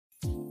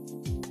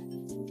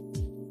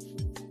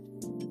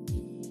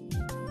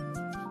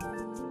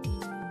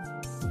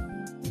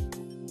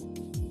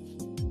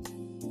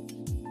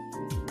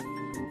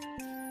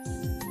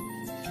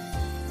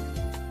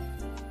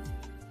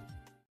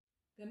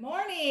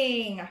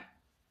morning.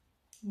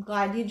 I'm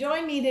glad you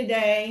joined me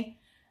today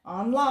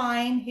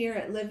online here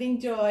at Living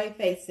Joy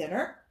Faith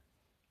Center.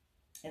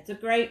 It's a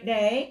great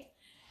day,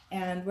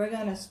 and we're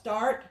going to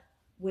start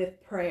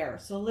with prayer.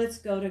 So let's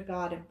go to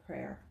God in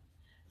prayer.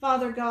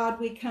 Father God,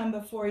 we come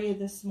before you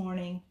this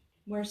morning.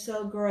 We're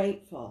so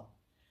grateful.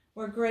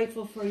 We're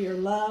grateful for your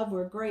love.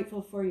 We're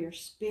grateful for your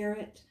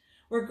spirit.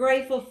 We're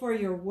grateful for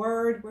your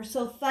word. We're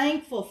so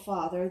thankful,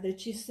 Father,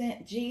 that you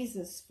sent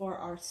Jesus for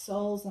our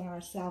souls and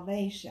our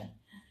salvation.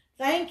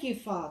 Thank you,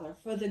 Father,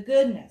 for the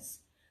goodness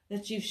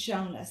that you've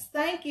shown us.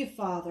 Thank you,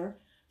 Father,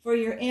 for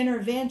your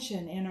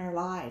intervention in our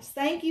lives.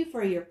 Thank you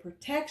for your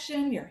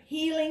protection, your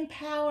healing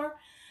power.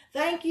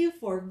 Thank you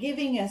for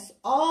giving us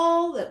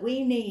all that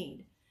we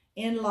need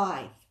in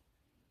life.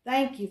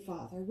 Thank you,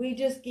 Father. We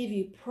just give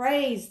you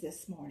praise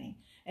this morning.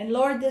 And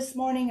Lord, this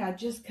morning I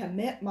just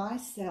commit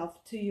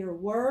myself to your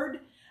word.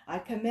 I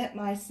commit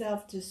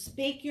myself to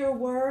speak your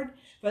word,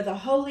 for the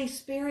Holy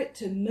Spirit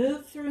to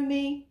move through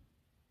me,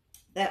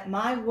 that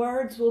my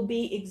words will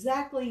be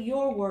exactly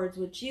your words,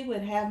 which you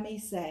would have me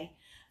say.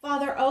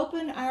 Father,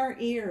 open our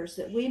ears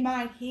that we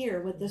might hear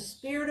what the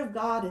Spirit of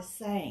God is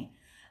saying.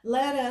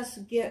 Let us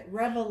get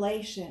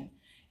revelation,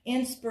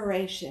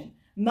 inspiration,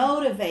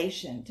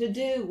 motivation to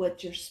do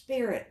what your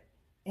Spirit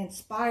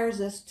inspires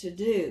us to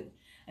do.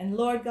 And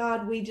Lord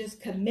God, we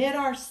just commit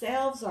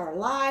ourselves, our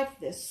life,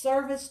 this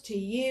service to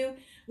you.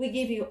 We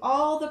give you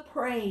all the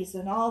praise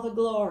and all the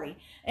glory.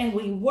 And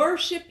we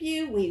worship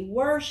you, we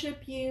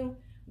worship you,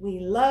 we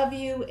love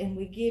you, and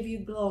we give you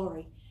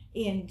glory.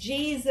 In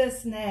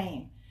Jesus'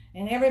 name.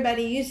 And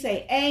everybody, you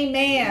say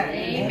amen.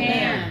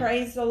 Amen.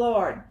 Praise the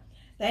Lord.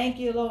 Thank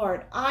you,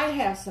 Lord. I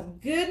have some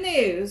good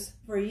news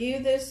for you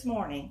this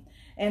morning.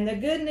 And the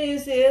good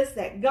news is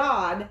that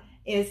God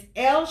is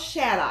El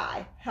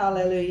Shaddai.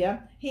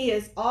 Hallelujah. He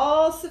is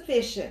all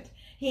sufficient.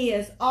 He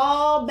is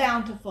all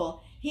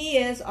bountiful. He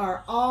is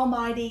our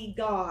almighty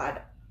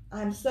God.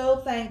 I'm so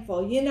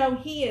thankful. You know,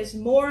 he is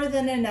more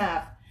than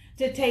enough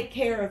to take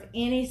care of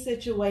any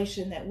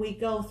situation that we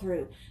go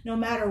through. No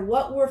matter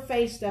what we're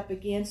faced up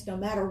against, no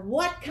matter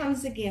what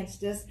comes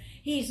against us,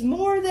 he's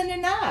more than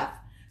enough.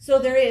 So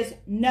there is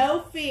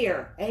no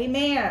fear.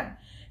 Amen.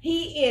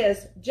 He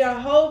is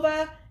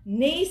Jehovah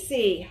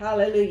Nisi.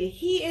 Hallelujah.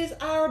 He is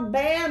our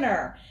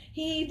banner.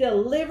 He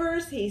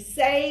delivers, he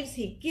saves,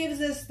 he gives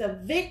us the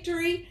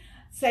victory.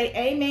 Say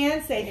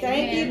amen. Say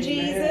thank you,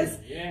 Jesus.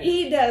 Yes.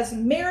 He does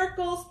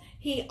miracles.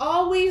 He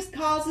always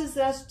causes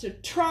us to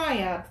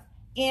triumph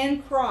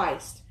in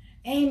Christ.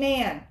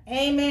 Amen.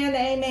 Amen.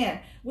 Amen.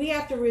 We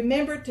have to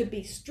remember to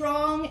be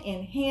strong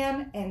in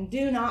him and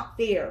do not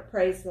fear.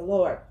 Praise the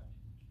Lord.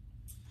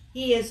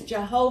 He is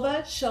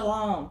Jehovah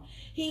Shalom.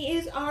 He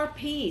is our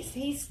peace.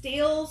 He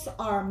stills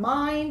our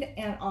mind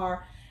and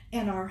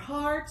our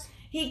hearts.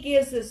 He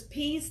gives us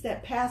peace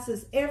that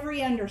passes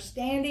every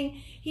understanding.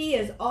 He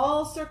is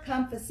all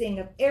circumferencing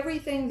of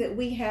everything that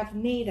we have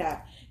need of.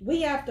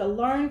 We have to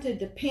learn to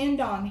depend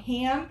on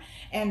him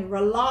and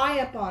rely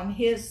upon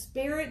his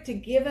spirit to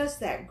give us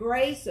that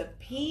grace of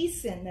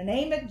peace in the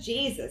name of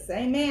Jesus.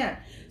 Amen.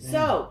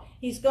 So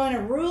he's going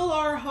to rule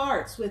our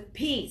hearts with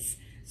peace.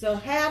 So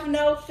have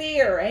no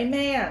fear.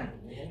 Amen.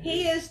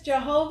 He is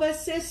Jehovah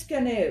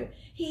Siskanu.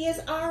 He is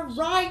our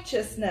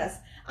righteousness.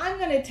 I'm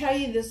going to tell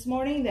you this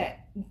morning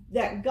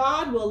that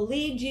God will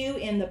lead you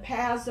in the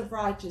paths of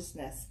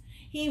righteousness.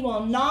 He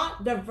will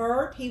not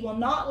divert. He will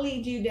not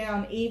lead you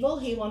down evil.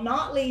 He will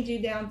not lead you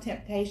down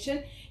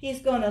temptation.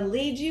 He's going to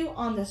lead you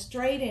on the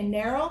straight and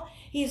narrow.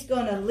 He's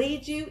going to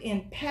lead you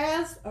in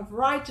paths of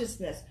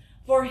righteousness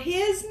for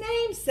his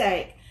name's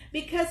sake,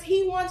 because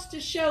he wants to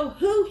show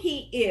who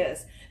he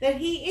is, that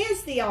he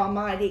is the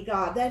Almighty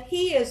God, that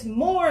he is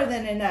more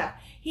than enough.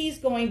 He's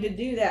going to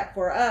do that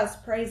for us.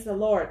 Praise the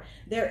Lord.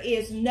 There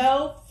is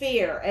no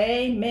fear.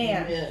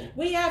 Amen. Amen.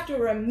 We have to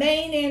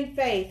remain in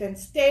faith and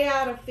stay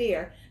out of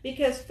fear,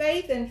 because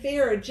faith and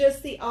fear are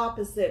just the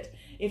opposite.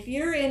 If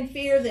you're in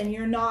fear, then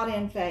you're not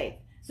in faith.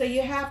 So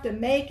you have to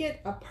make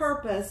it a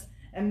purpose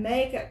and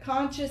make a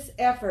conscious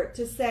effort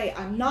to say,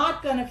 I'm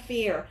not going to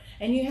fear.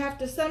 And you have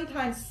to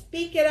sometimes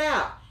speak it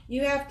out.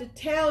 You have to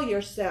tell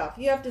yourself.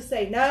 You have to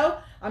say, no,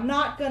 I'm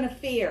not going to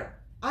fear.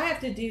 I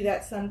have to do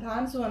that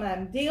sometimes when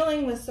I'm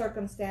dealing with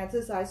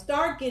circumstances. I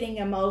start getting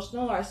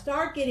emotional, or I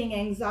start getting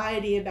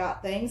anxiety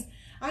about things.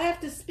 I have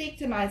to speak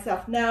to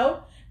myself,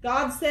 no,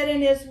 God said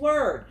in his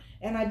word.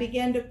 And I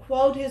begin to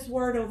quote his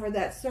word over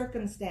that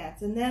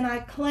circumstance. And then I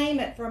claim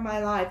it for my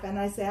life. And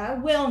I say, I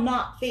will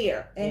not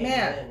fear.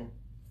 Amen. Amen.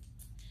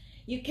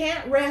 You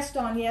can't rest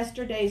on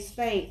yesterday's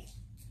faith.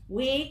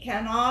 We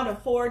cannot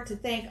afford to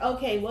think,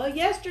 okay, well,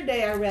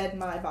 yesterday I read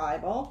my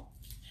Bible.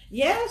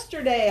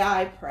 Yesterday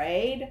I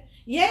prayed.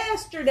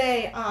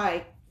 Yesterday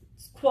I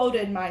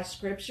quoted my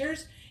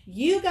scriptures.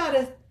 You got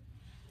to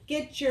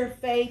get your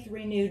faith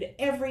renewed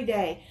every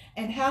day.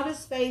 And how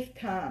does faith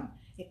come?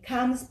 It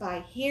comes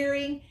by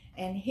hearing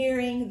and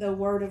hearing the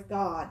word of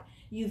God.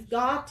 You've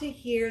got to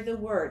hear the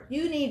word.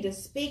 You need to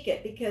speak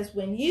it, because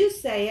when you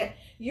say it,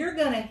 you're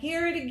going to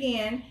hear it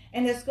again,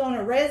 and it's going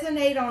to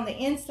resonate on the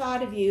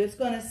inside of you. It's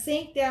going to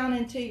sink down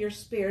into your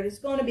spirit. It's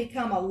going to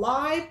become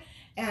alive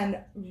and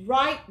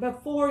right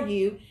before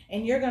you,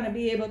 and you're going to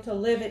be able to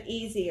live it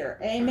easier.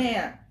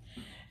 Amen.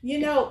 You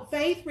know,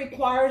 faith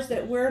requires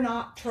that we're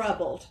not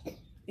troubled.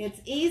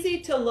 It's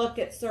easy to look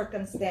at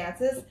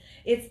circumstances.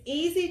 It's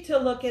easy to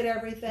look at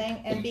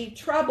everything and be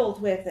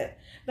troubled with it.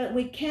 But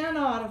we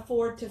cannot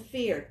afford to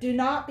fear. Do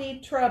not be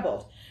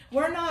troubled.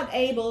 We're not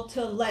able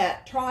to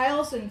let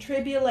trials and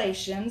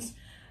tribulations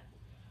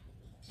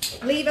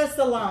leave us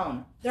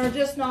alone. They're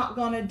just not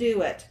going to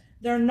do it.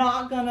 They're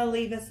not going to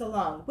leave us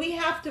alone. We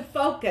have to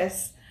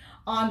focus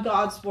on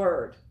God's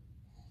word.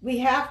 We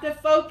have to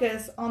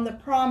focus on the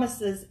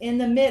promises in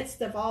the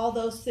midst of all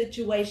those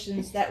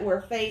situations that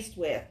we're faced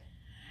with.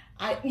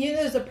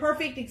 There's a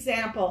perfect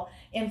example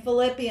in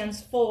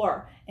Philippians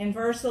 4 in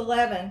verse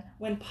 11,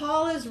 when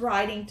Paul is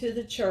writing to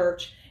the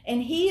church,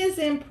 and he is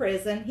in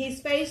prison. He's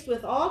faced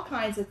with all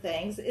kinds of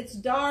things. It's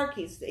dark.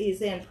 He's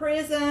in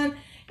prison.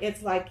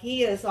 It's like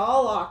he is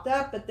all locked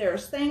up, but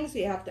there's things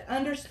you have to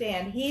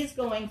understand he's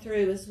going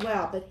through as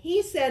well. But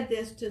he said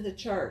this to the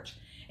church,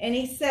 and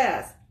he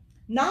says,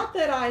 "Not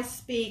that I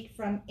speak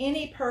from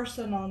any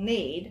personal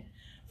need,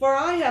 for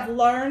I have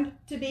learned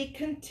to be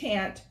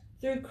content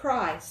through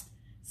Christ,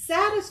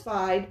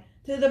 satisfied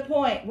to the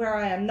point where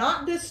I am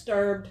not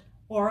disturbed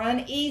or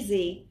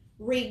uneasy,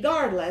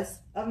 regardless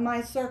of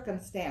my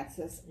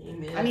circumstances."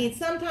 Amen. I mean,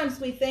 sometimes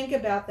we think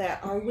about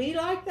that. Are we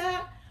like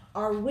that?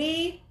 Are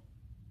we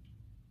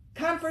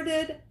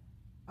comforted?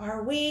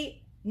 Are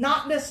we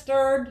not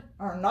disturbed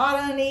or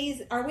not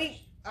uneasy? Are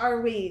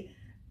we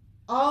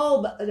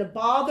all to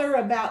bother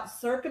about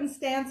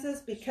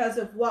circumstances because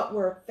of what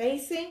we're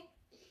facing?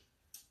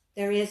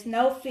 There is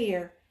no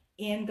fear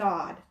in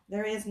God.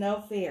 There is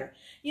no fear.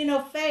 You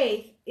know,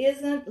 faith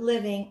isn't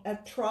living a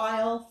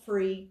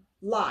trial-free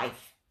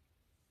life.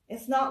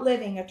 It's not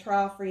living a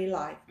trial-free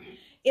life.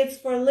 It's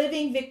for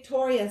living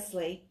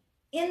victoriously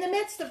in the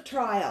midst of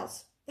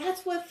trials.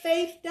 That's what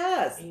faith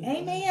does. Amen.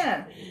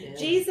 Amen. Amen.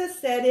 Jesus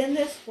said, in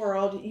this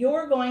world,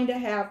 you're going to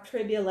have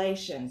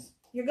tribulations.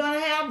 You're going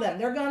to have them.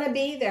 They're going to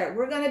be there.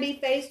 We're going to be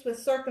faced with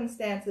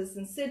circumstances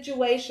and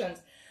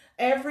situations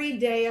every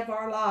day of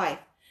our life.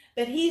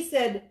 But he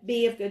said,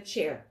 be of good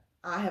cheer.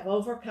 I have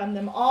overcome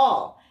them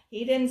all.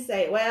 He didn't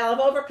say, well, I've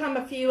overcome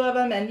a few of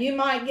them, and you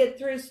might get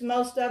through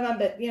most of them,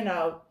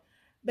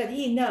 but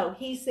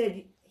he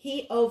said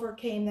he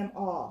overcame them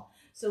all.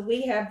 So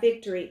we have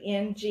victory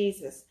in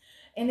Jesus.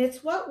 And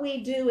it's what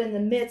we do in the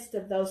midst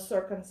of those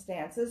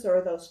circumstances or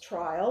those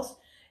trials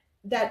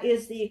that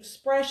is the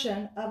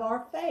expression of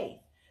our faith.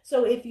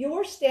 So if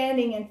you're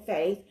standing in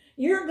faith,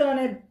 you're going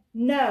to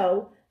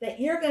know that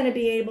you're going to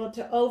be able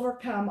to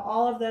overcome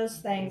all of those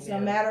things. Amen.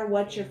 No matter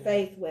what you're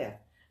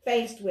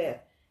faced with.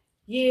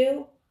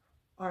 You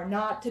are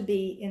not to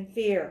be in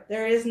fear.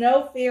 There is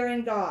no fear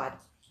in God.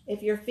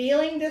 If you're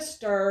feeling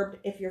disturbed,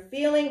 if you're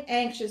feeling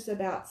anxious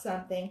about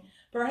something,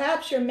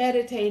 perhaps you're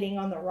meditating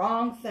on the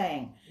wrong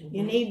thing. Mm-hmm.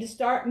 You need to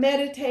start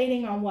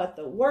meditating on what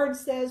the Word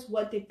says.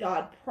 What did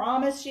God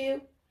promise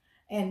you?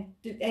 And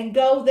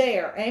go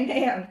there.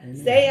 Amen. Amen.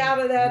 Stay out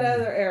of that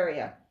other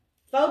area.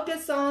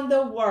 Focus on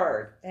the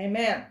Word.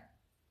 Amen.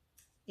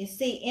 You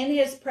see, in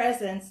His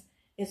presence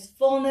is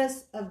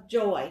fullness of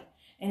joy.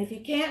 And if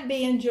you can't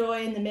be in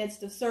joy in the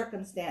midst of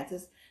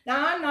circumstances,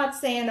 now I'm not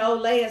saying,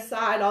 lay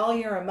aside all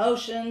your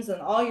emotions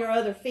and all your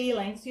other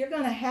feelings. You're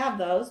going to have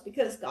those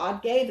because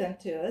God gave them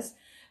to us.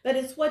 But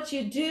it's what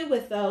you do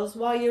with those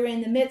while you're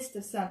in the midst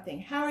of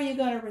something. How are you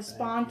going to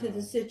respond to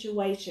the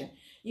situation?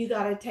 You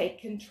got to take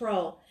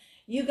control.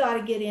 You got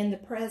to get in the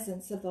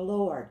presence of the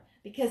Lord.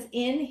 Because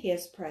in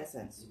His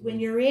presence, when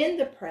you're in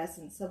the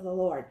presence of the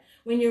Lord,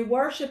 when you're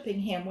worshiping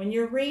Him, when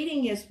you're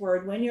reading His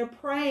Word, when you're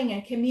praying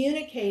and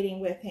communicating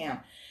with Him,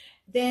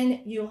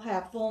 then you'll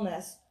have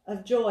fullness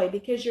of joy,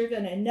 because you're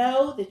going to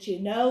know that you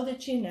know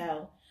that you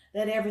know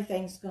that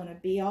everything's going to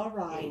be all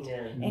right.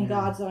 Amen. And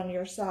God's on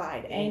your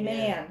side. Amen.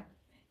 Amen.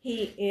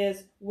 He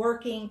is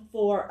working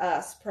for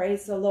us.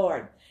 Praise the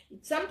Lord.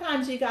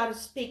 Sometimes you got to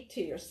speak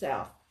to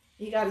yourself.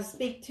 You got to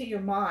speak to your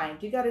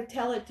mind. You got to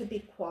tell it to be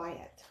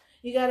quiet.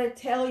 You got to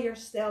tell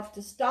yourself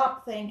to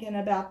stop thinking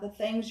about the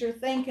things you're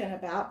thinking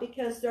about,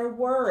 because they're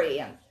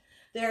worrying.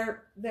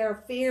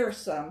 They're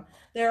fearsome.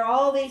 They're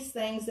all these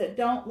things that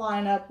don't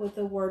line up with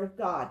the Word of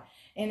God.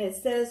 And it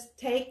says,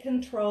 take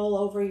control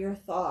over your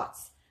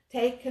thoughts.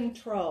 Take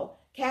control.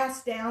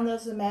 Cast down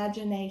those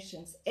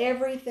imaginations.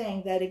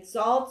 Everything that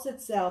exalts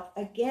itself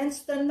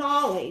against the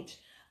knowledge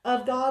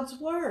of God's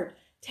Word.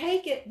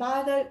 Take it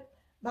by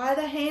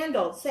the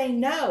handle. Say,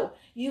 no,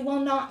 you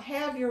will not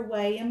have your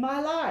way in my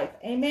life.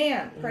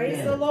 Amen. Praise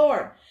Amen. The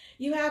Lord.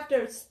 You have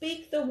to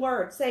speak the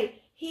word.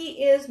 Say,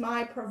 He is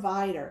my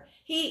provider.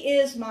 He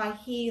is my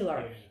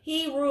healer.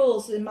 He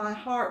rules in my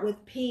heart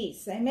with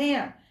peace.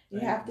 Amen. You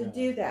have to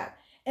do that.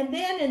 And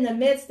then in the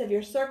midst of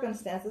your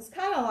circumstances,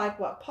 kind of like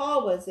what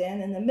Paul was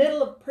in the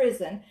middle of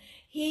prison,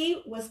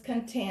 he was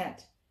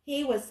content.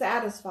 he was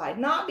satisfied,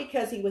 not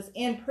because he was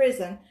in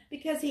prison,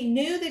 because he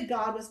knew that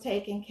God was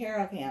taking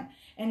care of him.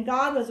 And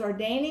God was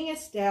ordaining his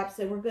steps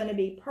that were going to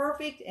be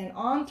perfect and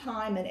on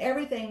time, and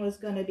everything was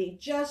going to be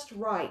just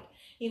right.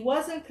 He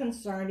wasn't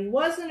concerned. He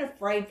wasn't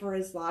afraid for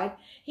his life.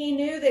 He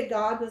knew that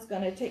God was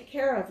going to take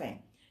care of him.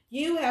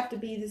 You have to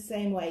be the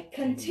same way,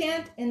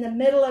 content in the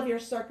middle of your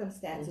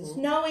circumstances,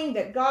 knowing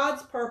that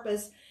God's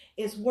purpose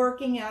is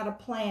working out a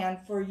plan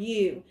for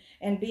you,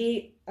 and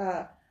be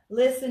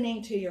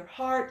listening to your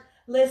heart.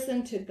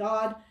 Listen to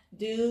God.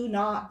 Do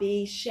not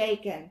be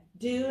shaken.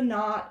 Do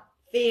not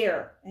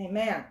fear.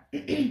 Amen.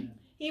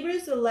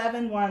 Hebrews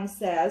 11:1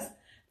 says,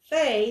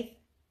 faith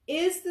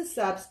is the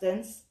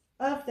substance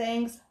of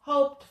things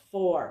hoped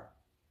for.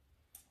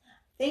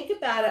 Think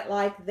about it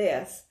like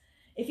this.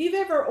 If you've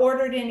ever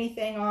ordered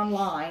anything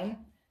online,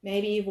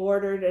 maybe you've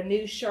ordered a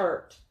new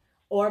shirt,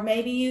 or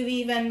maybe you've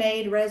even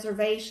made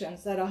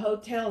reservations at a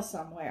hotel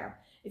somewhere.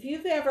 If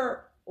you've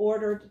ever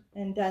ordered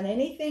and done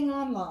anything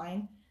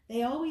online,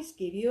 they always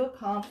give you a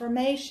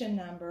confirmation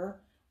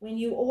number when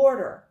you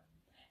order.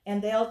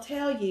 And they'll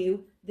tell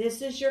you,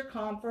 this is your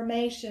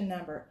confirmation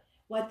number.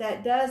 What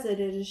that does,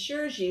 it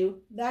assures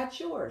you that's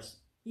yours.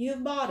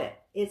 You've bought it.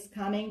 It's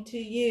coming to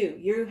you.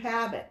 You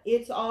have it.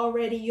 It's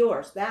already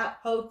yours. That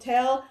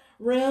hotel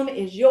room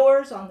is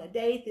yours on the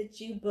date that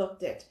you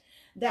booked it.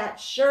 That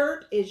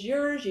shirt is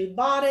yours. You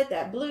bought it.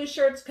 That blue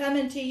shirt's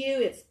coming to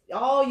you. It's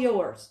all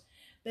yours.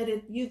 But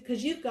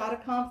because you've got a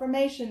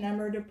confirmation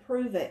number to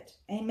prove it.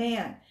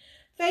 Amen.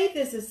 Faith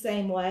is the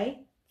same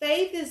way.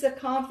 Faith is a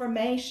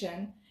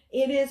confirmation.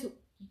 It is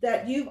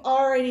that you've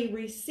already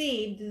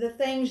received the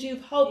things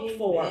you've hoped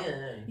for.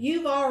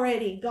 You've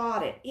already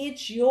got it.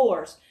 It's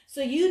yours.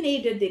 So you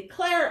need to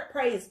declare it,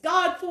 praise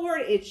God for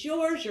it. It's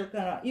yours.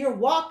 You're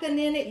walking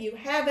in it. You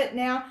have it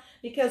now,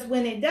 because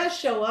when it does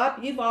show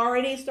up, you've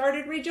already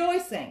started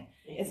rejoicing.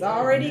 It's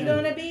already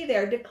going to be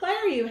there.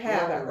 Declare you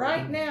have it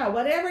right now,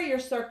 whatever your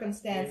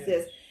circumstance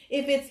is.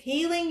 If it's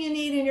healing you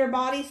need in your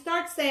body,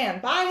 start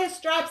saying, by his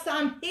stripes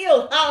I'm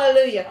healed.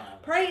 Hallelujah.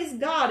 Praise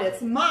God.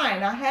 It's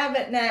mine. I have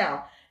it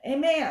now.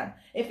 Amen.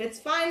 If it's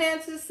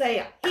finances,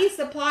 say, he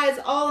supplies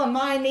all of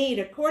my need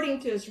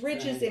according to his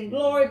riches in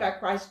glory by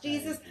Christ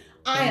Jesus.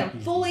 I am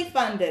fully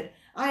funded.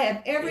 I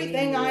have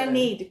everything I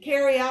need to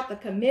carry out the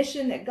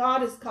commission that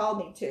God has called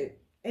me to.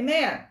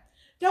 Amen.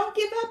 Don't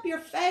give up your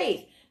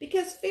faith,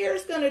 because fear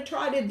is going to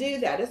try to do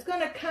that. It's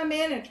going to come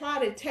in and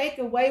try to take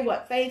away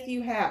what faith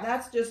you have.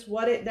 That's just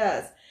what it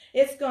does.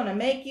 It's going to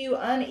make you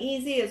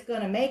uneasy. It's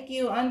going to make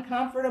you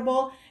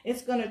uncomfortable.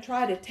 It's going to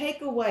try to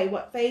take away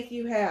what faith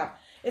you have.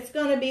 It's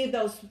going to be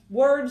those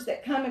words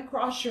that come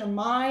across your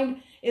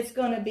mind. It's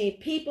going to be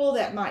people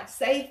that might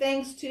say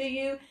things to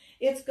you.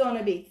 It's going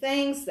to be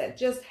things that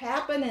just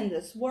happen in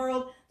this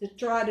world to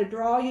try to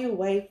draw you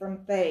away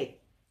from faith.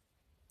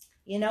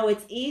 You know,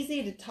 it's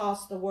easy to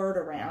toss the word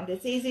around.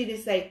 It's easy to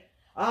say,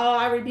 oh,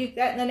 I rebuke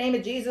that in the name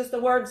of Jesus,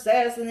 the word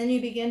says, and then you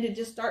begin to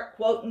just start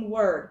quoting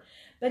word.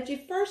 But you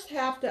first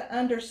have to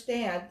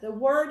understand the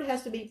word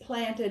has to be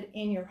planted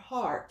in your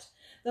heart.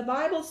 The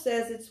Bible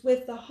says it's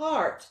with the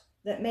heart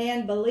that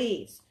man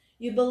believes.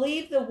 You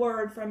believe the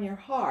word from your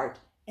heart,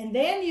 and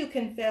then you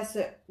confess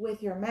it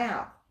with your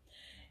mouth.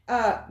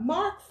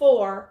 Mark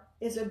 4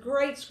 is a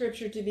great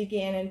scripture to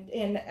begin.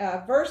 In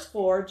verse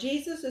 4,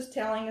 Jesus is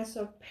telling us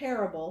a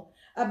parable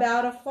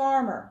about a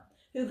farmer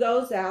who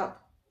goes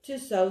out to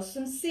sow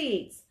some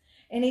seeds.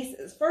 And he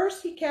says,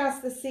 first he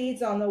cast the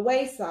seeds on the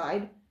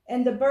wayside,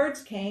 and the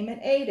birds came and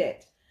ate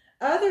it.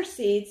 Other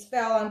seeds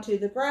fell onto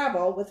the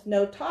gravel with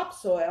no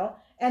topsoil,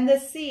 and the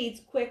seeds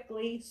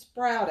quickly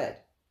sprouted.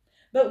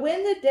 But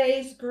when the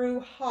days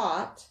grew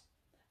hot,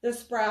 the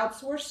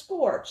sprouts were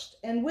scorched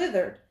and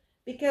withered,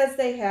 because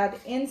they had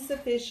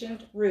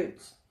insufficient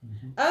roots.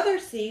 Other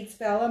seeds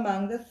fell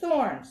among the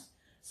thorns.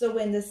 So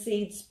when the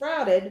seeds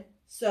sprouted,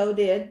 so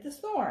did the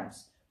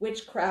thorns,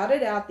 which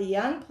crowded out the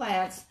young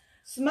plants,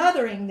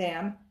 smothering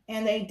them,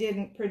 and they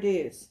didn't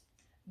produce.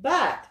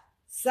 But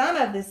some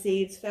of the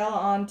seeds fell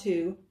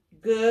onto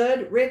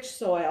good, rich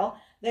soil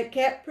that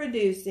kept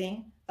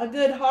producing a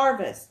good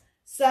harvest.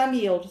 Some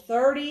yield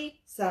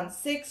 30, some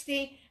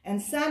 60,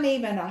 and some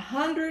even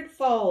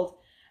 100-fold,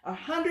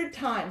 100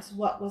 times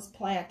what was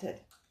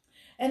planted.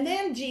 And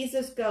then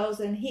Jesus goes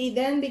and he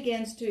then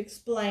begins to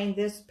explain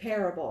this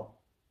parable.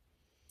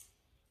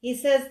 He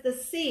says the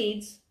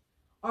seeds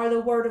are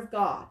the word of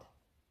God.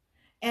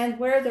 And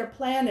where they're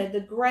planted, the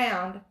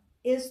ground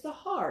is the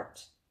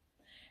heart.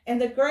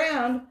 And the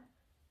ground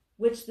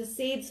which the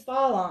seeds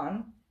fall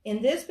on,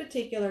 in this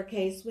particular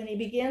case, when he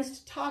begins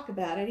to talk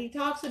about it, he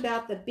talks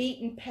about the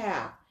beaten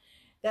path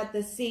that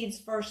the seeds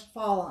first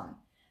fall on.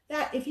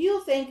 That if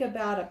you think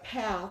about a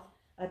path,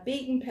 a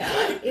beaten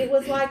path, it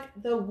was like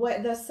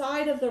the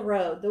side of the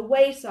road, the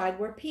wayside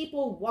where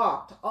people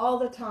walked all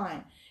the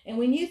time. And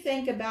when you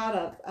think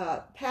about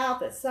a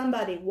path that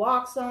somebody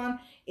walks on,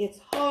 it's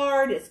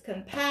hard, it's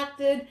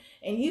compacted,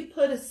 and you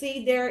put a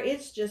seed there,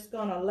 it's just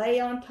going to lay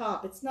on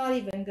top. It's not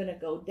even going to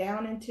go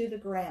down into the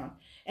ground.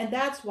 And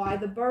that's why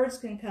the birds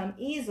can come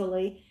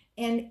easily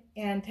and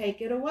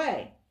take it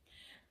away.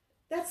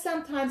 That's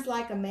sometimes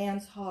like a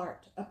man's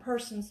heart, a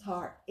person's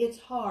heart. It's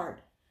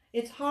hard.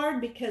 It's hard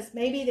because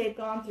maybe they've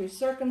gone through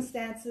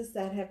circumstances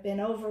that have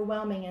been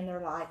overwhelming in their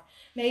life.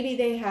 Maybe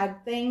they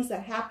had things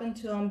that happened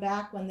to them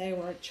back when they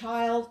were a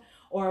child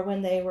or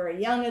when they were a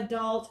young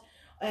adult.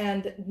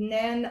 And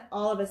then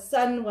all of a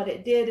sudden what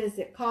it did is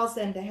it caused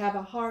them to have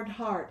a hard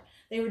heart.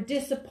 They were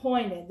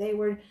disappointed. They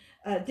were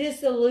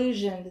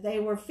disillusioned.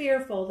 They were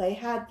fearful. They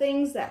had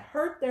things that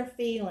hurt their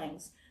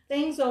feelings,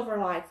 things over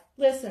life.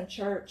 Listen,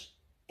 church,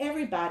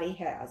 everybody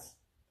has.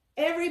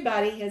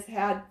 Everybody has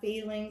had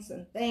feelings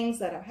and things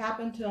that have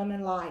happened to them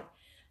in life.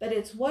 But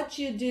it's what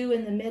you do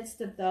in the midst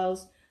of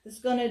those that's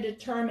going to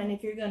determine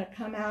if you're going to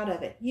come out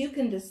of it. You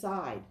can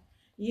decide.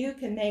 You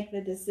can make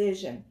the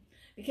decision.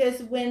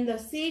 Because when the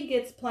seed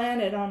gets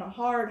planted on a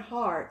hard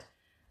heart,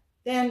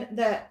 then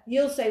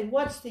you'll say,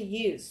 what's the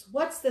use?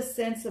 What's the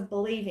sense of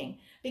believing?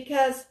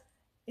 Because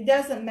it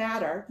doesn't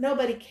matter.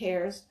 Nobody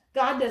cares.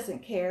 God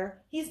doesn't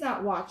care. He's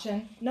not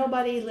watching.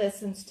 Nobody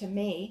listens to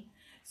me.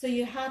 So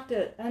you have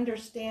to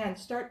understand,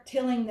 start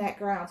tilling that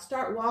ground,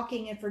 start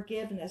walking in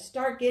forgiveness,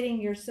 start getting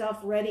yourself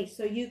ready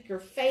so your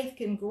faith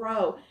can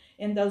grow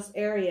in those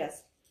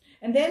areas.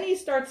 And then he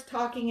starts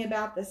talking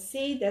about the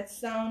seed that's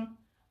sown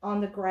on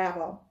the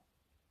gravel.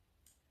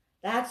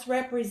 That's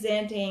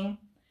representing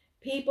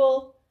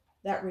people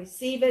that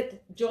receive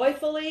it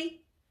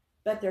joyfully,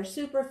 but they're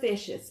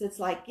superstitious. It's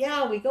like,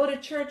 yeah, we go to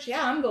church.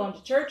 Yeah, I'm going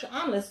to church.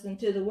 I'm listening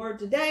to the word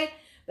today.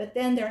 But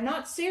then they're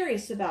not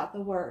serious about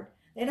the word.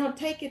 They don't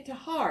take it to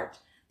heart.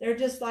 They're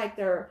just like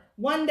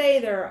one day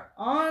they're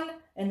on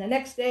and the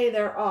next day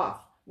they're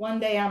off. One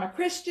day I'm a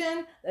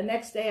Christian, the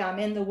next day I'm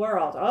in the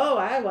world. Oh,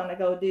 I want to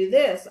go do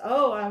this.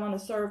 Oh, I want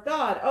to serve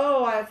God.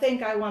 Oh, I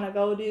think I want to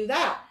go do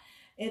that.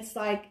 It's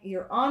like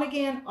you're on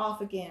again,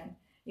 off again.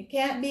 You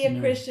can't be a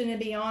Christian and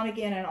be on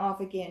again and off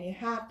again. You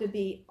have to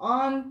be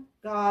on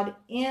God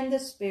in the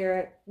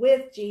Spirit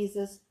with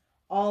Jesus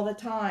all the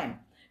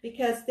time.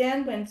 Because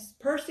then when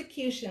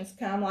persecutions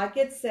come, like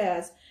it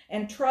says,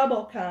 and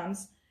trouble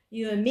comes,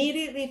 you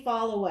immediately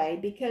fall away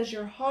because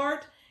your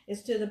heart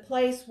is to the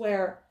place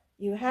where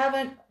you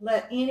haven't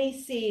let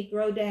any seed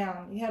grow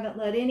down. You haven't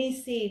let any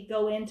seed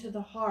go into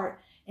the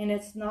heart, and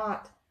it's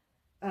not,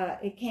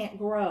 it can't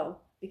grow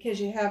because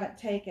you haven't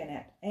taken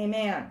it.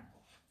 Amen.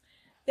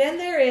 Then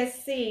there is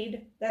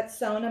seed that's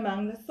sown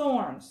among the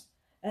thorns.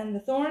 And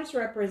the thorns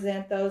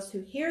represent those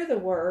who hear the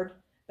word,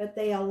 but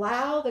they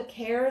allow the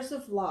cares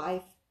of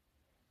life,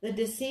 the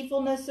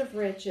deceitfulness of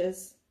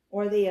riches,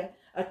 or the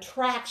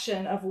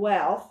attraction of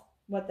wealth,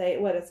 what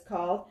it's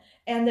called,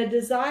 and the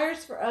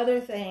desires for other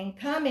things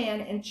come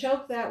in and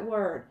choke that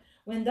word.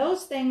 When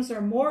those things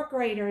are more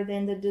greater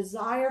than the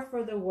desire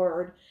for the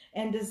word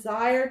and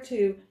desire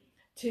to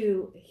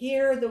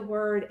hear the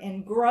word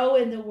and grow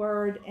in the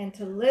word and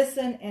to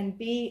listen and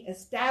be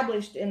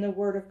established in the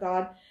word of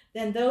God,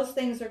 then those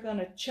things are going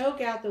to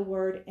choke out the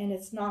word and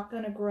it's not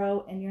going to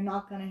grow and you're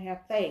not going to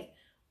have faith.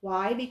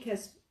 Why?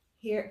 Because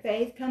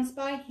faith comes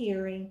by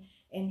hearing,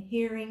 and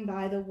hearing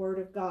by the word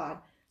of God.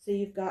 So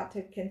you've got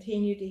to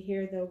continue to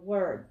hear the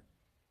word.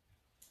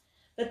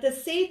 But the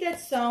seed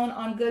that's sown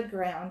on good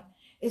ground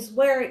is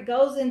where it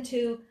goes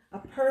into a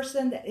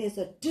person that is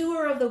a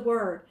doer of the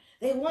word.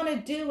 They want to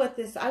do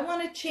I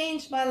want to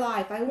change my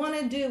life. I want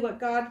to do what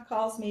God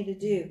calls me to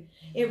do.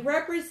 It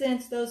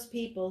represents those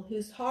people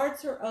whose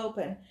hearts are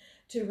open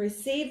to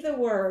receive the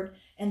word,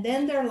 and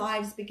then their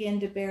lives begin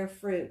to bear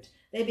fruit.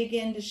 They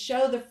begin to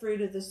show the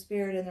fruit of the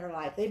Spirit in their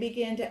life. They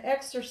begin to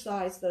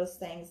exercise those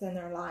things in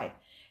their life.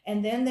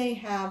 And then they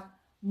have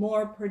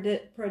more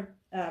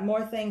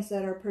things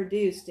that are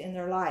produced in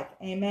their life.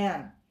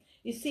 Amen.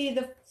 You see,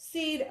 the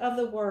seed of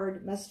the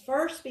word must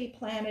first be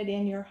planted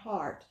in your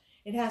heart.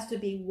 It has to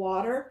be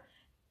watered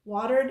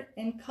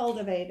and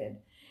cultivated.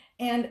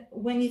 And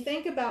when you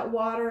think about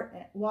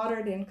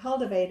watered and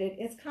cultivated,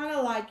 it's kind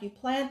of like you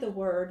plant the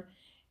word,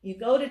 you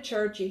go to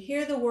church, you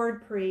hear the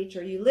word preach,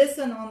 or you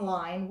listen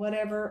online,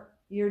 whatever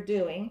you're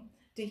doing,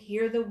 to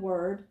hear the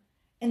word.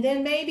 And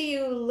then maybe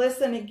you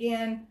listen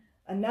again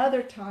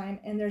another time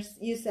and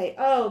you say,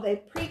 oh, they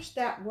preached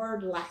that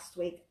word last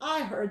week.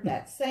 I heard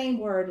that same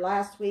word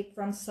last week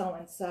from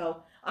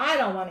so-and-so. I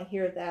don't want to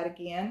hear that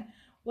again.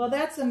 Well,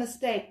 that's a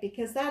mistake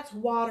because that's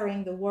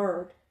watering the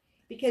word.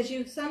 Because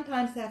you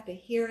sometimes have to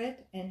hear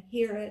it and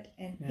hear it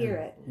and hear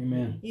it.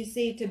 Amen. You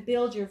see, to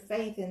build your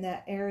faith in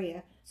that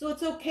area. So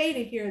it's okay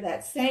to hear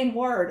that same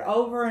word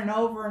over and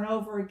over and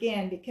over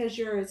again because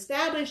you're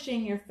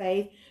establishing your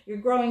faith. You're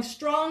growing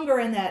stronger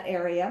in that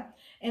area.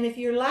 And if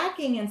you're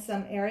lacking in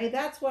some area,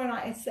 that's when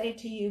I say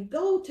to you,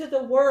 go to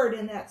the word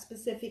in that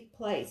specific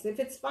place. If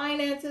it's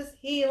finances,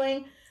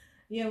 healing,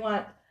 you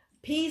want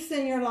peace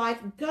in your life,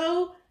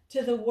 go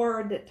to the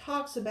word that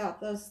talks about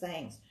those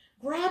things.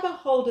 Grab a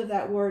hold of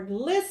that word,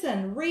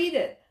 listen, read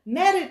it,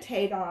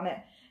 meditate on it,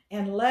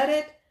 and let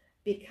it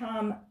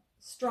become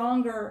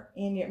stronger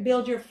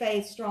build your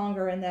faith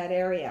stronger in that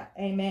area.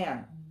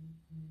 Amen.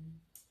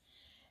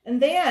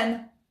 And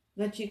then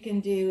what you can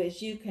do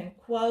is you can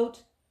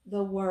quote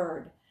the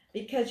word,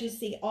 because you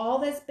see all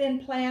that's been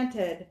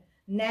planted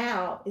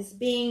now is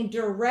being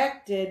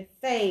directed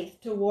faith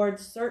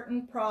towards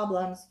certain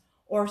problems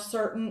or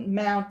certain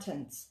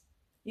mountains.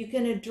 You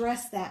can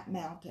address that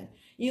mountain.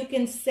 You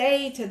can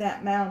say to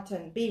that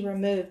mountain, be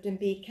removed and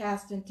be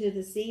cast into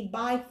the sea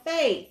by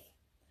faith,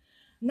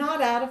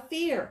 not out of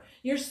fear.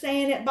 You're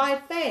saying it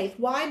by faith.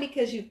 Why?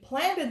 Because you've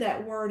planted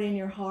that word in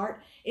your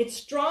heart. It's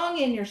strong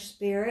in your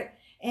spirit,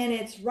 and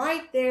it's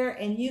right there,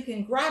 and you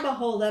can grab a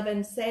hold of it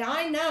and say,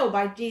 I know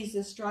by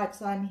Jesus'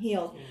 stripes I'm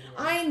healed.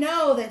 I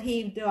know that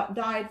he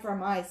died for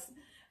my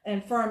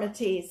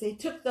infirmities. He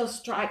took those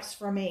stripes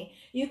for me.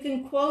 You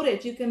can quote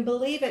it, you can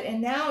believe it,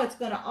 and now it's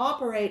going to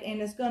operate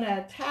and it's going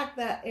to attack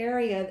that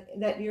area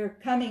that you're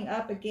coming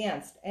up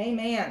against.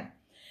 Amen.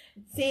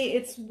 See,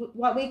 it's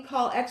what we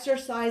call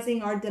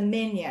exercising our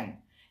dominion.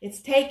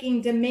 It's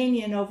taking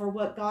dominion over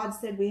what God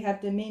said we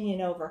have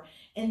dominion over.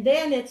 And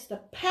then it's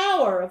the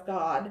power of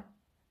God,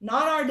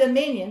 not our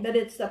dominion, but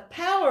it's the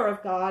power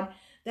of God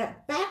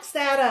that backs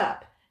that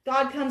up.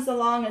 God comes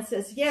along and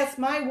says, yes,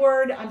 my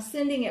word, I'm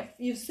sending it.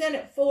 You sent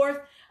it forth.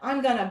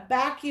 I'm going to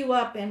back you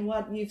up in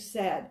what you've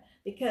said,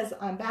 because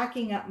I'm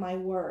backing up my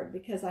word,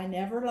 because I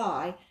never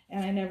lie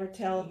and I never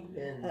tell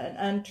an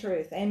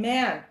untruth.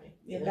 Amen.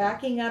 You're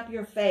backing up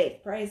your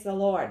faith. Praise the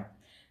Lord.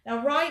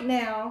 Now, right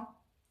now,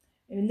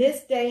 in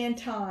this day and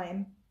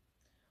time,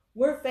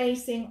 we're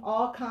facing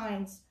all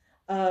kinds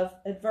of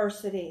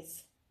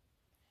adversities.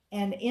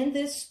 And in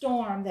this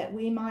storm that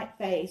we might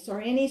face, or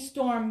any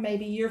storm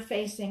maybe you're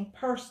facing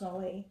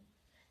personally,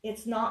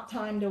 it's not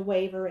time to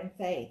waver in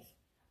faith.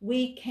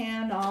 We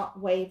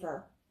cannot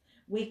waver.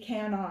 We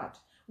cannot.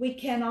 We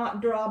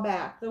cannot draw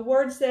back. The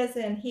word says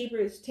in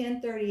Hebrews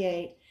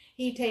 10:38,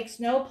 he takes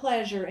no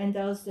pleasure in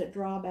those that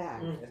draw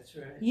back. That's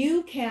right.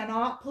 You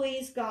cannot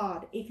please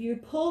God if you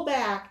pull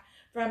back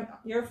from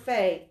your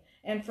faith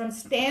and from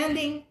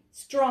standing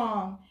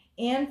strong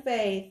in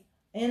faith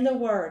in the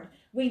word.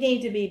 We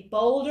need to be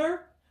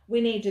bolder.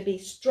 We need to be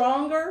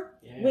stronger.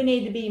 Yeah. We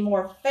need to be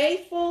more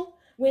faithful.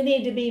 We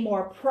need to be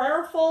more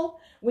prayerful.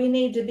 We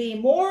need to be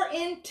more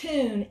in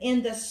tune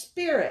in the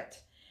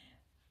spirit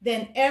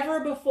than ever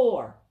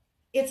before.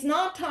 It's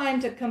not time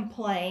to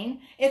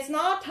complain. It's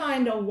not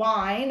time to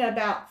whine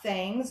about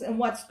things and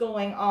what's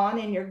going on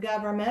in your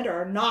government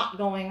or not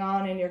going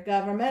on in your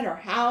government, or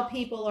how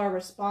people are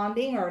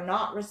responding or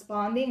not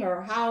responding,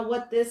 or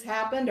what this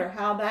happened or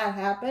how that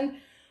happened,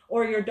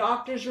 or your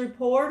doctor's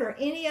report or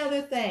any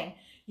other thing.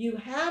 You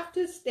have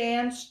to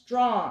stand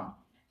strong.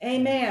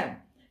 Amen.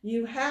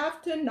 You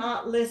have to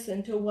not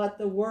listen to what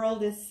the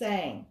world is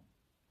saying.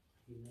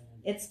 Amen.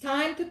 It's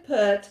time to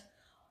put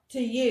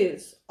to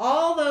use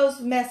all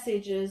those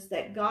messages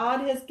that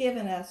God has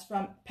given us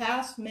from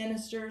past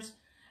ministers,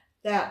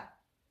 that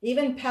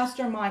even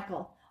Pastor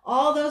Michael,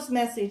 all those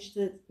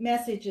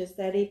messages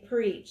that he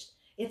preached.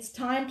 It's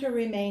time to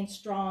remain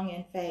strong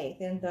in faith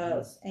in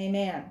those.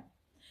 Amen.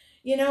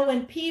 You know,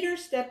 when Peter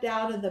stepped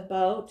out of the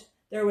boat,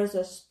 there was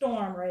a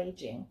storm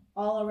raging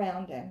all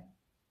around him.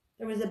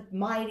 There was a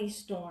mighty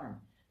storm.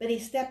 But he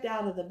stepped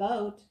out of the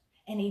boat,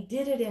 and he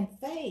did it in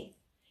faith.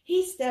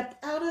 He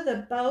stepped out of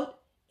the boat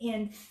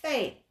in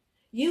faith.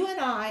 You and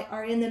I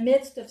are in the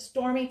midst of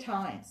stormy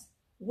times.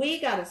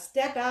 We got to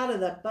step out of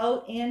the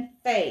boat in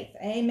faith.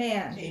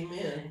 Amen.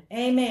 Amen.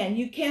 Amen.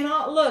 You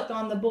cannot look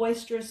on the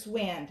boisterous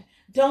wind.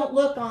 Don't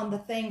look on the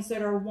things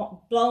that are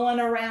blowing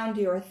around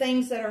you or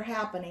things that are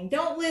happening.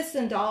 Don't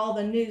listen to all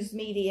the news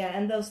media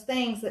and those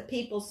things that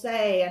people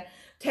say and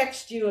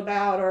text you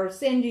about or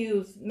send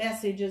you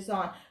messages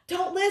on.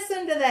 Don't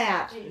listen to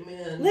that.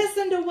 Amen.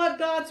 Listen to what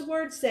God's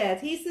word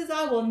says. He says,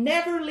 I will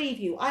never leave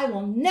you. I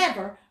will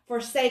never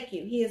forsake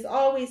you. He is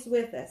always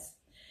with us.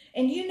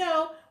 And you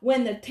know,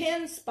 when the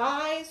 10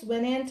 spies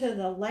went into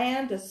the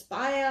land to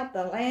spy out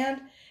the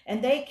land,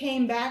 and they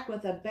came back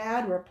with a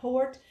bad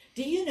report,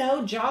 do you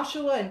know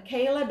Joshua and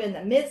Caleb in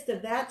the midst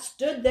of that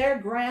stood their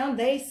ground?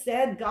 They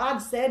said, God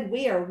said,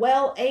 we are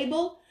well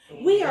able.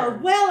 We are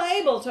well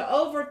able to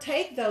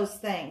overtake those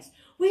things.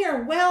 We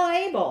are well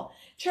able.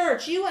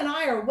 Church, you and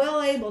I are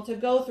well able to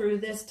go through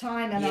this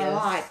time in our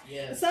life.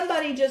 Yes.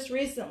 Somebody just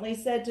recently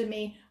said to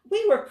me,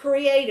 we were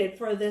created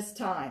for this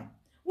time.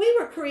 We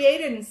were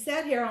created and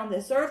set here on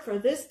this earth for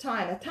this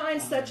time, a time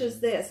such as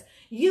this.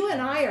 You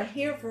and I are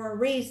here for a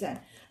reason.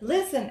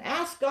 Listen,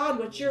 ask God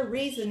what your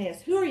reason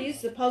is. Who are you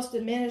supposed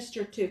to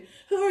minister to?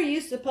 Who are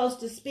you supposed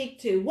to speak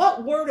to?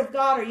 What word of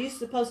God are you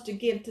supposed to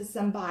give to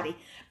somebody?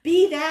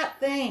 Be that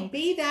thing.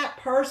 Be that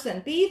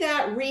person. Be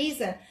that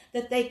reason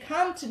that they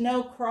come to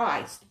know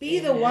Christ. Be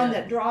the one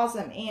that draws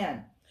them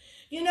in.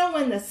 You know,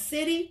 when the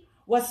city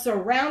was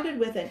surrounded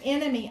with an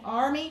enemy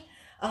army,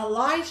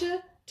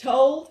 Elijah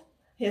told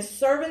his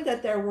servant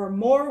that there were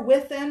more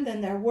with them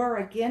than there were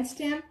against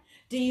him.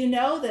 Do you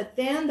know that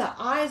then the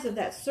eyes of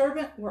that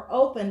servant were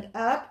opened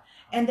up,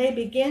 and they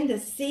began to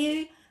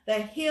see the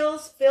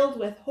hills filled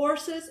with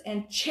horses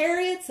and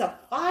chariots of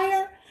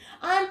fire?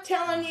 I'm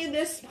telling you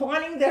this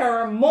morning, there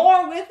are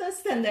more with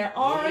us than there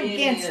are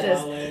against us.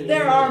 Hallelujah.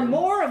 There are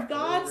more of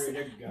God's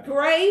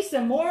grace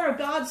and more of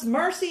God's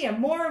mercy and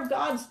more of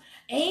God's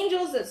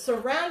angels that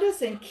surround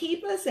us and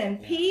keep us in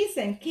peace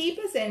and keep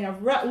us and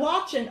are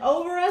watching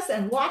over us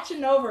and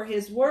watching over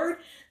His word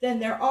than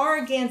there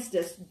are against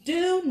us.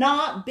 Do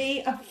not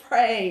be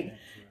afraid.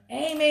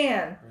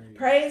 Amen.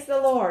 Praise the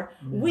Lord.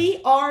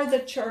 We are the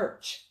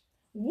church.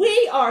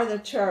 We are the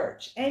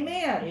church.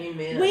 Amen.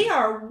 Amen. We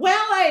are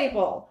well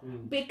able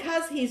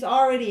because He's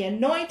already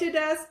anointed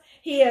us.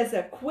 He has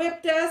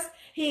equipped us.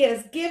 He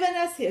has given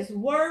us His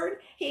word.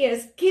 He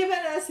has given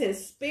us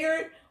His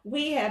Spirit.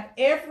 We have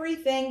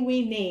everything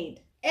we need.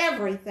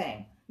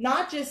 Everything.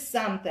 Not just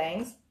some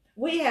things.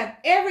 We have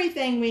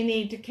everything we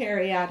need to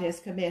carry out His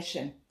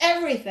commission.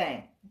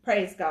 Everything.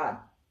 Praise God.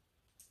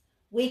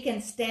 We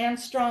can stand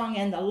strong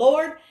in the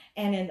Lord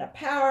and in the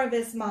power of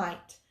His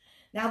might.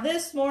 Now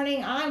this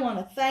morning, I want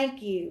to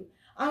thank you.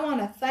 I want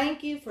to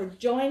thank you for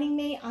joining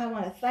me. I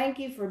want to thank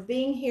you for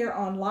being here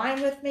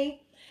online with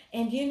me.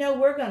 And you know,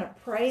 we're going to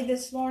pray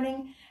this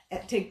morning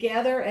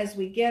together as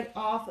we get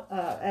off,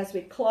 as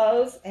we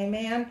close.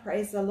 Amen.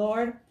 Praise the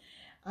Lord.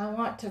 I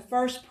want to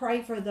first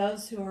pray for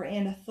those who are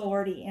in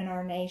authority in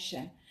our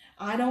nation.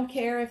 I don't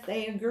care if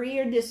they agree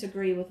or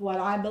disagree with what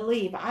I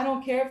believe. I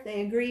don't care if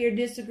they agree or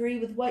disagree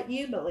with what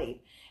you believe.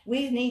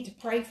 We need to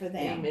pray for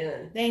them.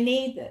 Amen.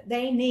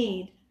 They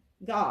need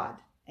God.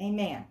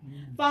 Amen.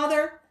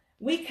 Father,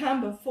 we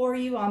come before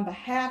you on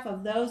behalf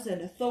of those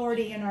in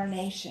authority in our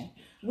nation.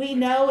 We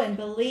know and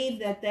believe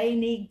that they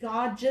need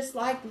God just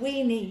like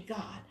we need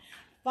God.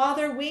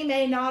 Father, we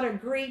may not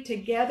agree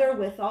together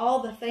with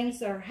all the things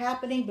that are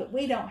happening, but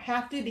we don't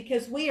have to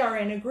because we are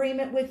in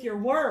agreement with your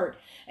word.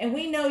 And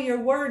we know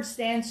your word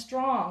stands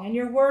strong and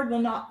your word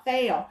will not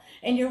fail.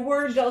 And your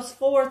word goes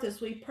forth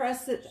as we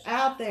press it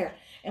out there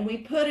and we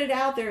put it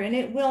out there, and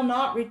it will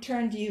not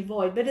return to you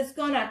void, but it's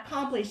going to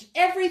accomplish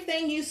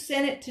everything you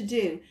sent it to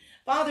do.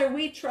 Father,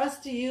 we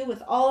trust you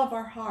with all of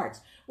our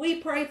hearts. We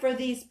pray for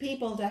these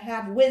people to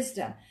have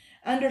wisdom,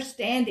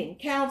 understanding,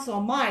 counsel,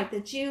 might,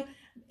 that you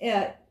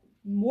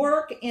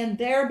work in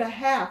their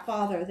behalf,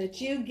 Father, that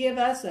you give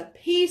us a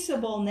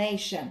peaceable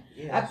nation,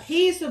 a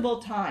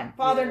peaceable time.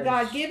 Father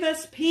God, give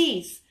us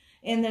peace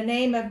in the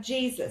name of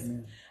Jesus.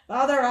 Amen.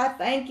 Father, I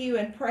thank you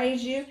and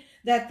praise you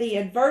that the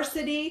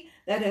adversity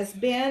that has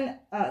been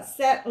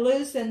set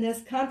loose in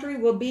this country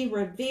will be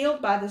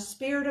revealed by the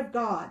Spirit of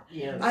God.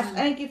 Yes. I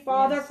thank you,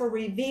 Father, for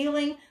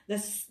revealing the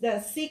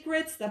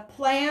secrets, the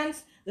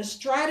plans, the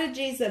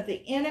strategies of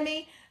the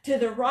enemy to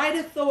the right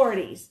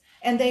authorities,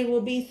 and they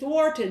will be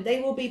thwarted. They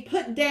will be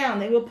put down.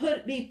 They will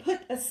be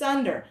put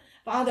asunder.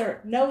 Father,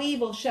 no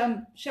evil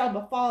shall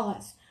befall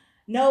us.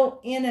 No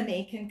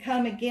enemy can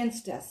come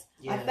against us.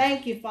 Yes. I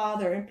thank you,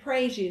 Father, and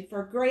praise you,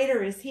 for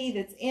greater is He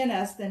that's in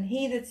us than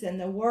he that's in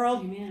the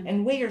world. Amen.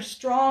 And we are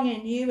strong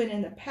in you and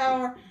in the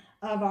power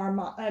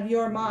of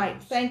your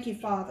might. Thank you,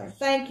 Father.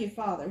 Thank you,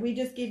 Father. We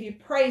just give you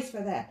praise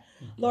for that.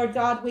 Lord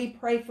God, we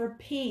pray for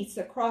peace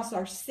across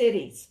our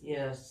cities.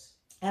 Yes.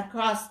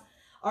 Across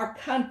our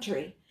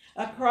country,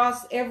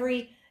 across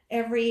every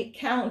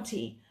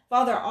county.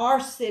 Father, our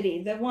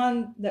city, the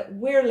one that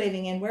we're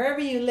living in,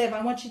 wherever you live,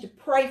 I want you to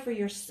pray for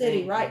your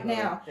city right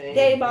now.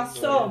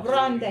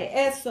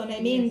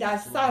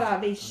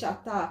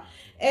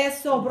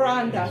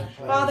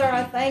 Father,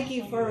 I thank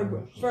you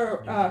for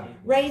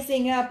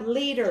raising up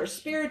leaders,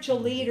 spiritual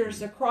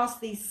leaders across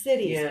these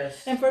cities,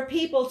 yes, and for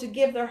people to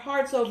give their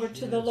hearts over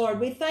to the Lord.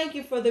 We thank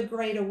you for the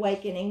great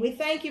awakening. We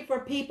thank you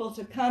for people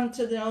to come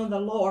to know the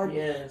Lord.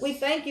 Yes. We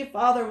thank you,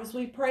 Father, as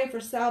we pray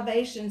for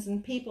salvations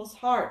in people's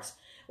hearts.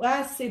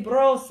 I thank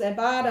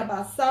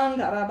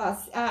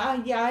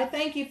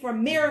you for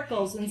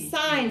miracles and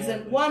signs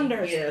and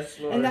wonders. Yes,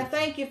 Lord. And I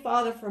thank you,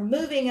 Father, for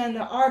moving on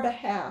our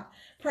behalf.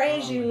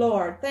 Praise you,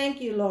 Lord.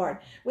 Thank you, Lord.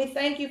 We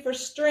thank you for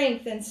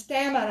strength and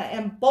stamina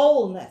and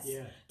boldness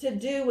to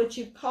do what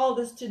you've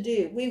called us to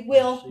do. We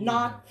will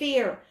not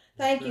fear.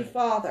 Thank you,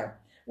 Father.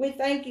 We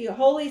thank you,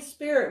 Holy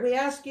Spirit. We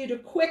ask you to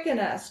quicken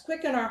us,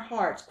 quicken our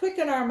hearts,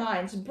 quicken our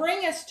minds.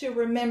 Bring us to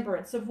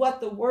remembrance of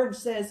what the Word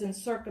says in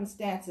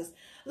circumstances.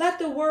 Let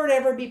the Word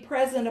ever be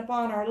present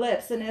upon our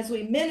lips. And as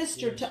we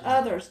minister to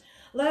others,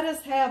 let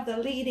us have the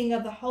leading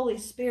of the Holy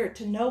Spirit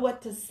to know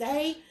what to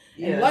say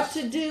and what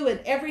to do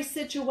in every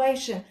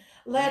situation.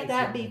 Let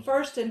that be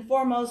first and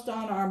foremost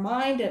on our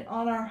mind and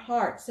on our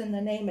hearts in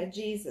the name of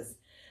Jesus.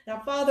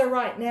 Now, Father,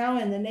 right now,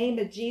 in the name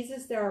of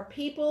Jesus, there are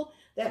people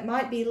that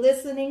might be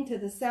listening to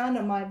the sound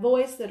of my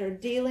voice that are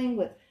dealing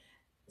with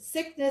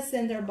sickness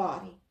in their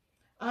body.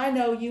 I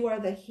know you are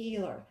the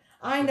healer.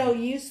 I know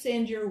you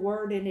send your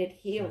word and it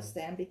heals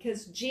them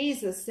because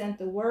Jesus sent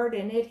the word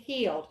and it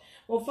healed.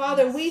 Well,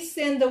 Father, we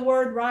send the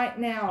word right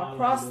now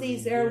across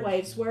these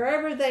airwaves,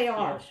 wherever they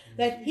are,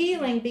 that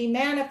healing be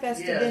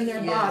manifested in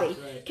their body.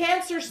 Right.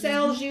 Cancer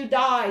cells, you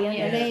die in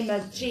the name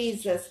of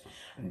Jesus.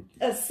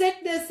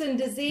 Sickness and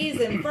disease,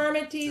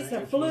 infirmities,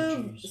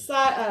 flu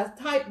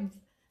type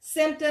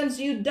symptoms,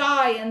 you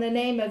die in the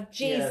name of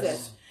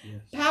Jesus.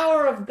 Yes.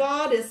 Power of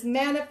God is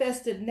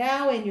manifested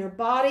now in your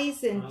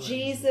bodies in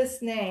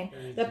Jesus' name.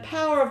 The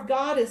power of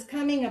God is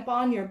coming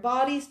upon your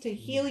bodies to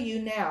heal you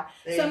now.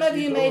 Some of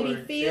you may be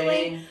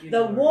feeling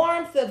the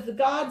warmth of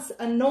God's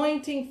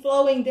anointing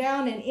flowing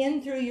down and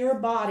in through your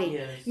body.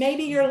 Yes.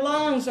 Maybe your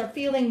lungs are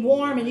feeling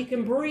warm and you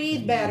can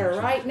breathe better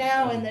right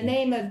now in the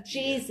name of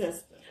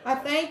Jesus. I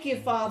thank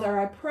you, Father.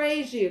 I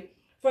praise you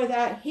for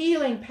that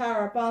healing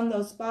power upon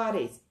those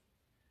bodies.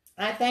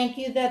 I thank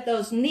you that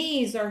those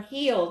knees are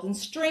healed and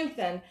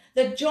strengthened,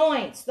 the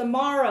joints, the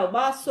marrow,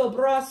 baso,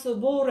 braso,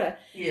 bura.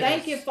 Yes.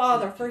 Thank you,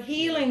 Father, for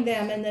healing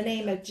them in the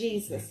name of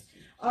Jesus.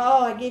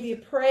 Oh, I give you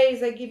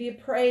praise, I give you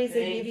praise,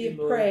 I give you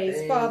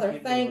praise. Father,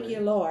 thank you,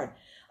 Lord.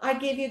 I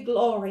give you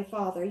glory,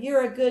 Father.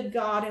 You're a good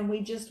God, and we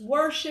just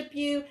worship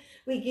you.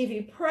 We give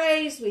you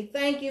praise. We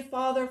thank you,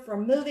 Father, for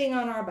moving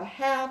on our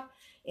behalf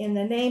in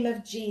the name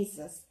of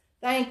Jesus.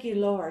 Thank you,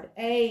 Lord.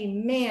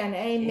 Amen.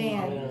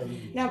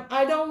 Amen. Now,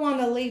 I don't want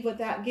to leave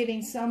without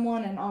giving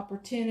someone an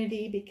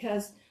opportunity,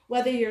 because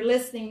whether you're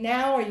listening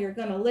now or you're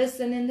going to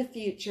listen in the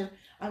future,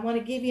 I want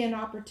to give you an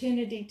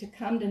opportunity to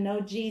come to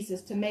know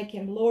Jesus, to make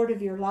him Lord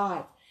of your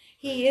life.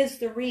 He is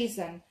the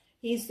reason.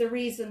 He's the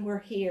reason we're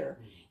here.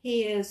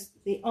 He is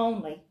the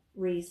only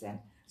reason.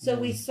 So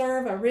we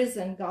serve a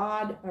risen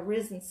God, a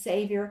risen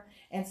Savior.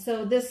 And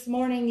so this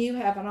morning you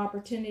have an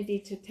opportunity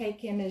to take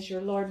him as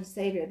your Lord and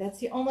Savior. That's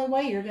the only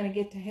way you're going to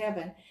get to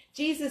heaven.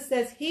 Jesus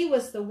says he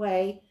was the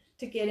way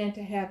to get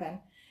into heaven.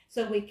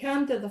 So we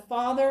come to the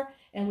Father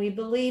and we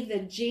believe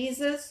that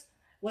Jesus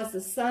was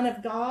the Son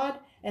of God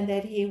and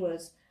that he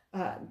was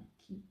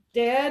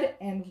dead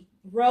and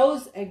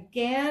rose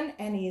again,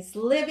 and he's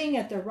living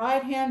at the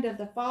right hand of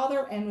the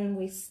Father. And when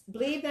we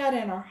believe that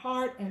in our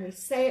heart and we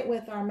say it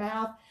with our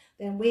mouth,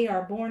 then we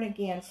are born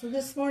again. So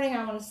this morning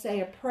I want to say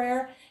a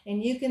prayer,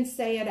 and you can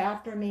say it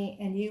after me,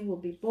 and you will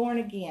be born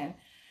again.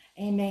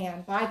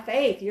 Amen. By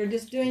faith. You're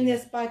just doing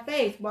this by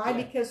faith. Why?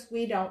 Because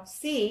we don't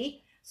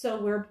see,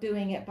 so we're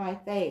doing it by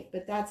faith.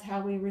 But that's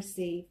how we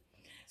receive.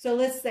 So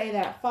let's say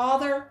that.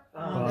 Father,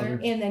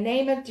 in the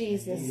name of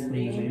Jesus,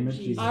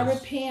 I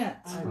repent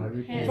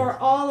for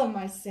all of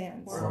my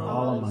sins.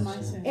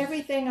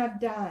 Everything I've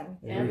done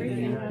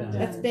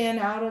that's been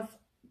out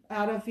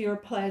of your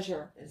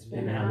pleasure. It's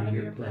been out of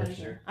your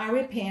pleasure. I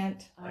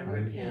repent.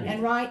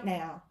 And right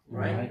now,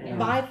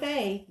 by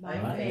faith,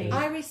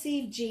 I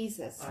receive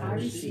Jesus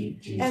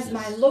as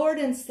my Lord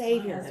and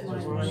Savior.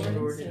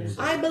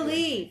 I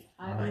believe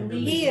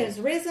he is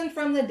risen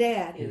from the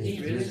dead.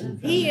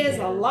 He is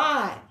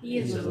alive. He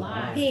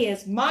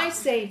is my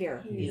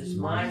Savior.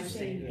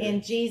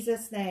 In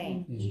Jesus'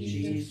 name.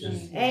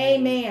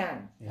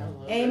 Amen.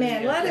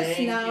 Amen. Let us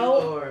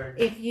know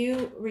if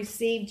you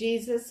receive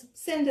Jesus.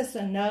 Send us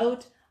a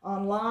note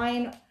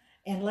online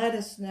and let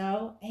us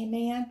know.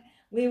 Amen.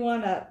 We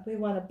want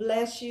to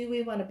bless you.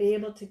 We want to be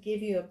able to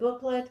give you a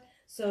booklet.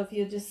 So if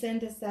you just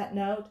send us that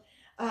note.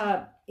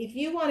 If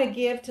you want to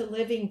give to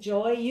Living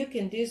Joy, you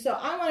can do so.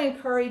 I want to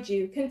encourage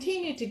you,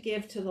 continue to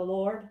give to the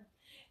Lord.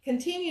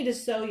 Continue to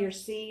sow your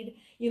seed.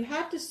 You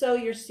have to sow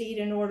your seed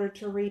in order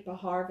to reap a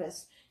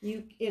harvest.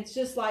 It's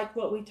just like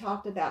what we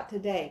talked about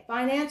today.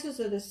 Finances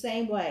are the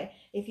same way.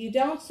 If you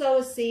don't sow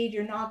a seed,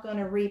 you're not going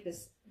to reap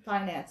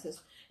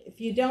finances.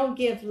 If you don't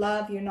give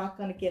love, you're not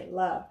going to get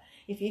love.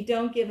 If you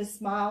don't give a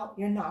smile,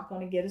 you're not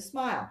going to get a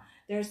smile.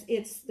 There's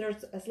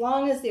as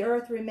long as the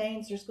earth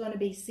remains, there's going to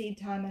be seed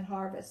time and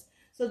harvest.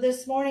 So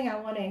this morning, I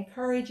want to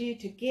encourage you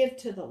to give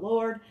to the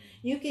Lord.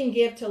 You can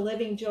give to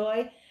Living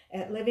Joy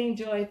at Living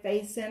Joy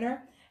Faith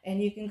Center,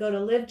 and you can go to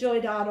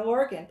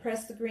livejoy.org and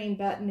press the green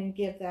button and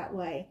give that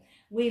way.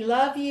 We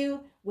love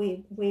you.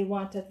 We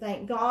want to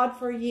thank God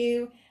for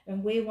you,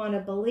 and we want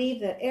to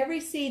believe that every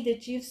seed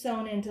that you've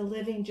sown into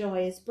Living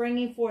Joy is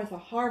bringing forth a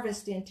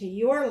harvest into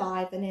your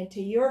life and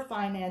into your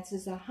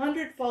finances,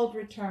 100-fold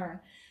return.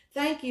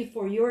 Thank you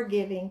for your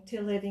giving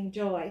to Living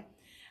Joy.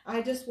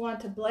 I just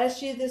want to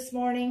bless you this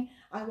morning.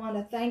 I want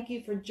to thank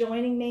you for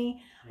joining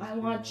me. I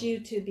want you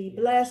to be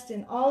blessed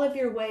in all of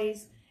your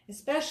ways,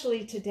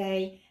 especially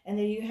today, and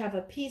that you have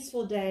a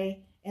peaceful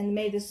day. And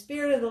may the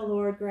Spirit of the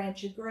Lord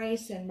grant you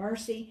grace and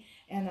mercy.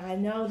 And I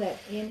know that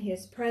in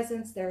his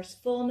presence there's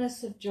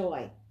fullness of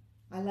joy.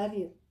 I love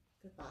you.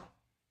 Goodbye.